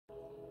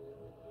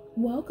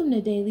Welcome to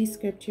Daily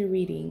Scripture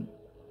Reading.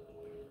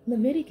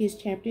 Leviticus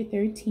chapter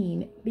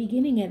 13,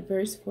 beginning at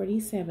verse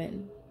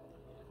 47.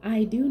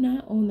 I do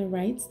not own the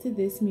rights to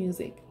this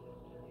music.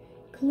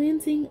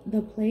 Cleansing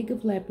the plague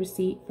of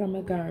leprosy from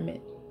a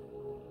garment.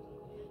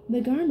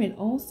 The garment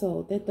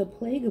also that the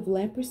plague of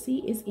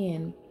leprosy is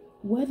in,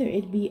 whether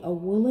it be a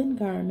woolen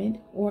garment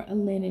or a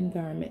linen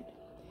garment,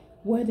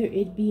 whether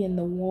it be in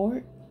the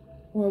warp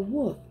or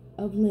woof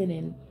of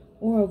linen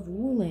or of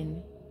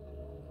woolen,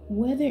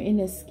 whether in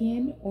a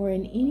skin or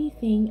in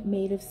anything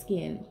made of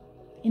skin,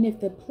 and if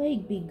the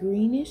plague be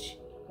greenish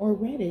or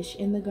reddish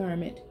in the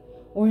garment,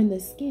 or in the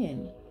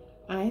skin,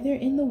 either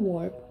in the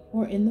warp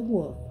or in the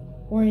woof,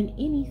 or in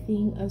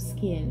anything of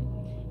skin,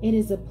 it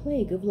is a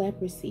plague of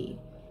leprosy,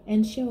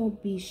 and shall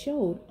be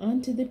showed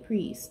unto the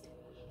priest.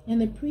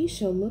 And the priest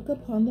shall look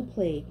upon the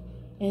plague,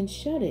 and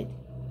shut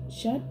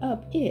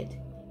up it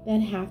that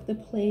hath the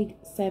plague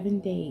 7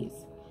 days.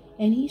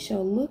 And he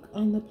shall look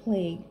on the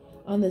plague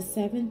on the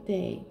 7th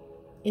day,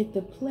 if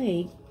the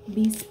plague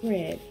be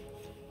spread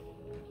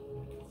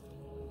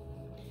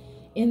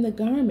in the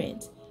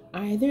garment,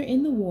 either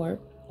in the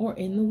warp or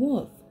in the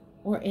woof,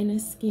 or in a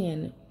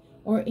skin,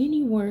 or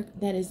any work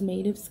that is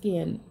made of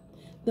skin.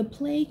 The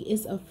plague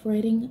is a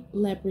fretting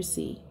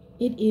leprosy.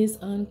 It is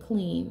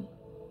unclean.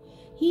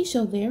 He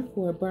shall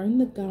therefore burn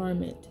the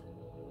garment.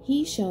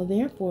 He shall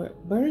therefore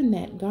burn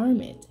that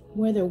garment,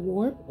 whether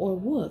warp or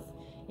woof,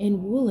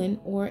 in woolen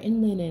or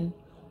in linen,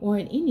 or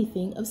in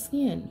anything of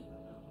skin,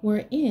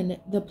 wherein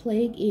the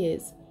plague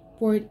is,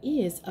 for it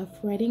is a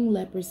fretting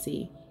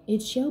leprosy.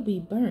 It shall be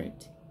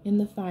burnt in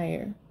the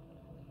fire.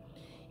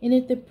 And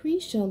if the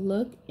priest shall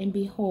look, and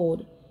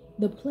behold,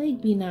 the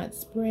plague be not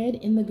spread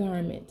in the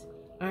garment,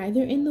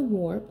 either in the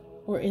warp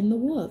or in the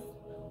woof,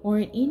 or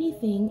in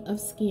anything of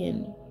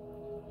skin,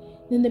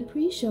 then the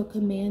priest shall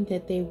command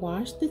that they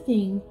wash the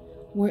thing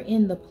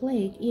wherein the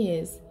plague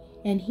is,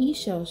 and he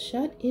shall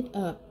shut it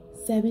up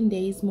 7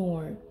 days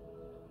more.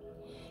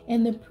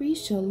 And the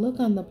priest shall look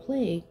on the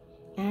plague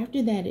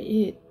after that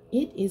it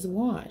is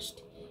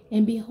washed,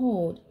 and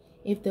behold,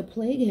 if the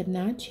plague have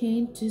not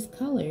changed his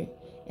color,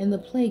 and the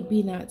plague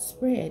be not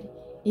spread,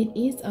 it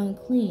is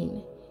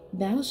unclean.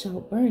 Thou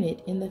shalt burn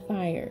it in the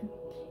fire.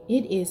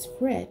 It is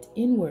fret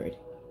inward,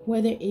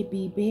 whether it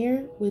be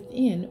bare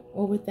within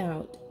or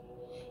without.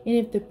 And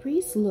if the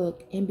priest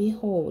look, and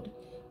behold,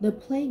 the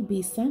plague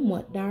be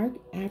somewhat dark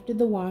after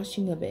the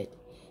washing of it,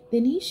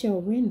 then he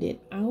shall rend it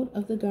out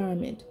of the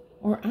garment,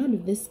 or out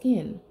of the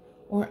skin,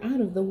 or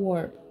out of the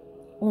warp,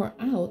 or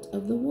out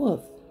of the woof.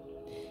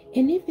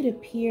 And if it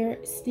appear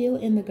still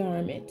in the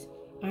garment,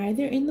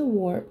 either in the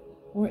warp,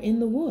 or in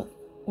the woof,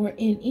 or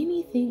in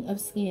anything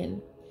of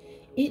skin,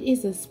 it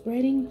is a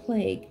spreading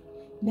plague.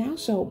 Thou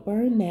shalt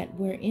burn that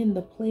wherein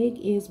the plague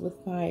is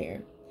with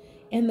fire.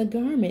 And the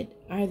garment,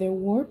 either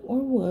warp or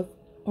woof,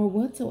 or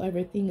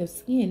whatsoever thing of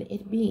skin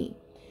it be,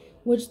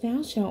 which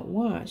thou shalt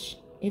wash,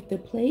 if the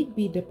plague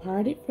be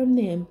departed from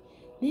them,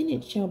 then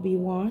it shall be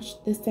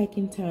washed the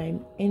 2nd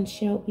time, and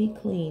shall be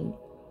clean.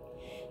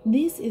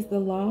 This is the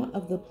law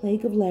of the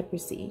plague of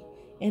leprosy,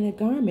 and a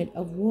garment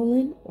of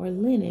woolen or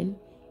linen,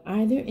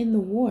 either in the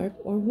warp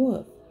or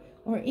woof,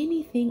 or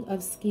anything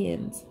of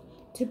skins,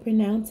 to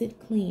pronounce it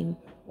clean,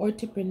 or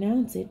to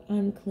pronounce it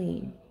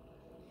unclean.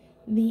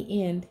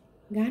 The end.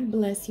 God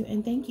bless you,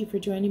 and thank you for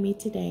joining me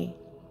today.